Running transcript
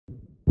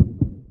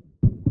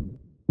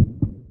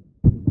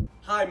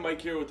Hi,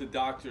 Mike here with the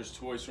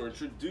DRS-TOYS. We're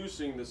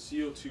introducing the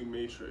CO2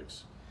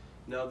 matrix.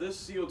 Now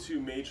this CO2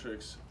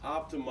 matrix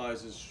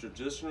optimizes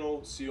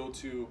traditional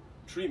CO2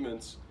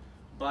 treatments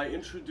by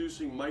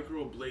introducing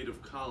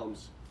microablative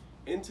columns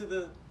into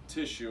the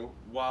tissue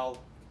while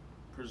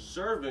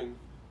preserving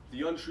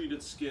the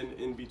untreated skin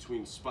in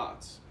between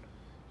spots.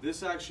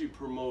 This actually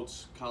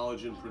promotes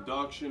collagen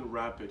production,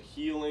 rapid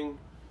healing,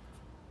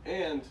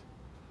 and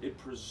it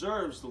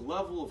preserves the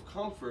level of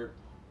comfort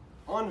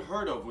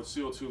unheard of with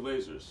CO2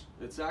 lasers.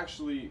 It's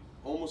actually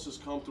almost as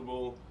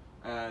comfortable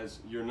as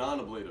your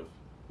non-ablative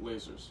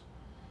lasers.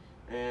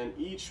 And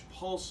each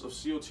pulse of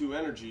CO2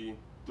 energy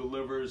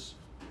delivers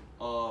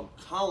a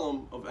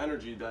column of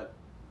energy that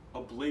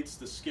ablates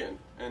the skin.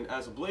 And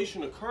as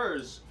ablation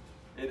occurs,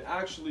 it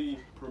actually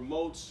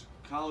promotes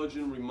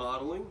collagen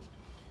remodeling,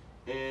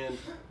 and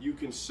you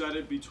can set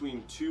it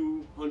between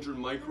 200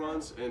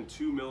 microns and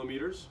 2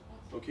 millimeters.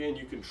 Okay, and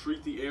you can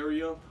treat the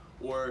area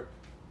or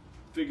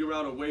figure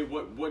out a way.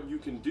 What you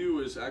can do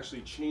is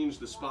actually change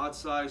the spot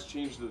size,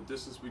 change the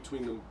distance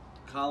between the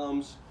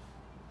columns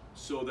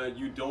so that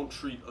you don't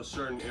treat a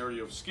certain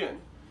area of skin.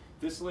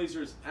 This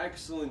laser is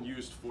excellent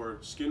used for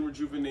skin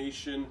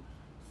rejuvenation,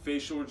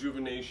 facial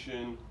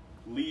rejuvenation,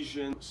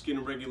 lesion, skin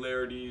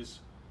irregularities,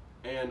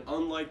 and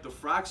unlike the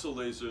Fraxel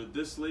laser,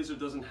 this laser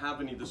doesn't have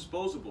any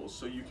disposables,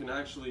 so you can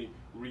actually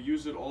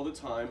reuse it all the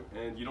time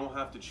and you don't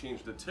have to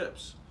change the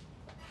tips.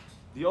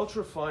 The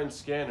ultrafine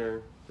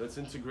scanner that's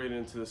integrated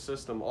into the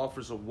system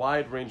offers a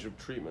wide range of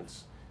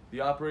treatments.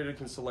 The operator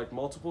can select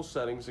multiple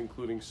settings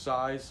including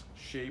size,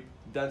 shape,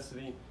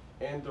 density,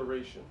 and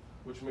duration,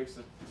 which makes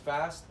it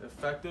fast,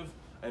 effective,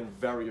 and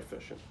very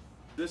efficient.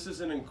 This is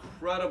an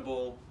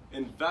incredible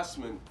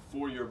investment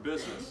for your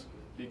business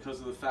because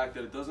of the fact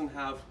that it doesn't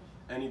have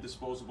any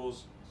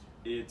disposables,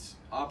 its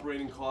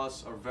operating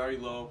costs are very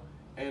low,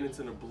 and it's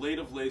an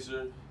ablative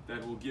laser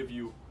that will give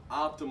you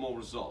optimal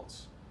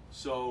results.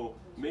 So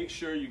make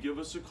sure you give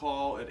us a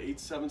call at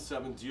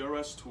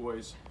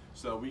 877-DRS-TOYS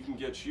so that we can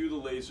get you the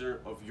laser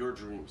of your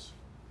dreams.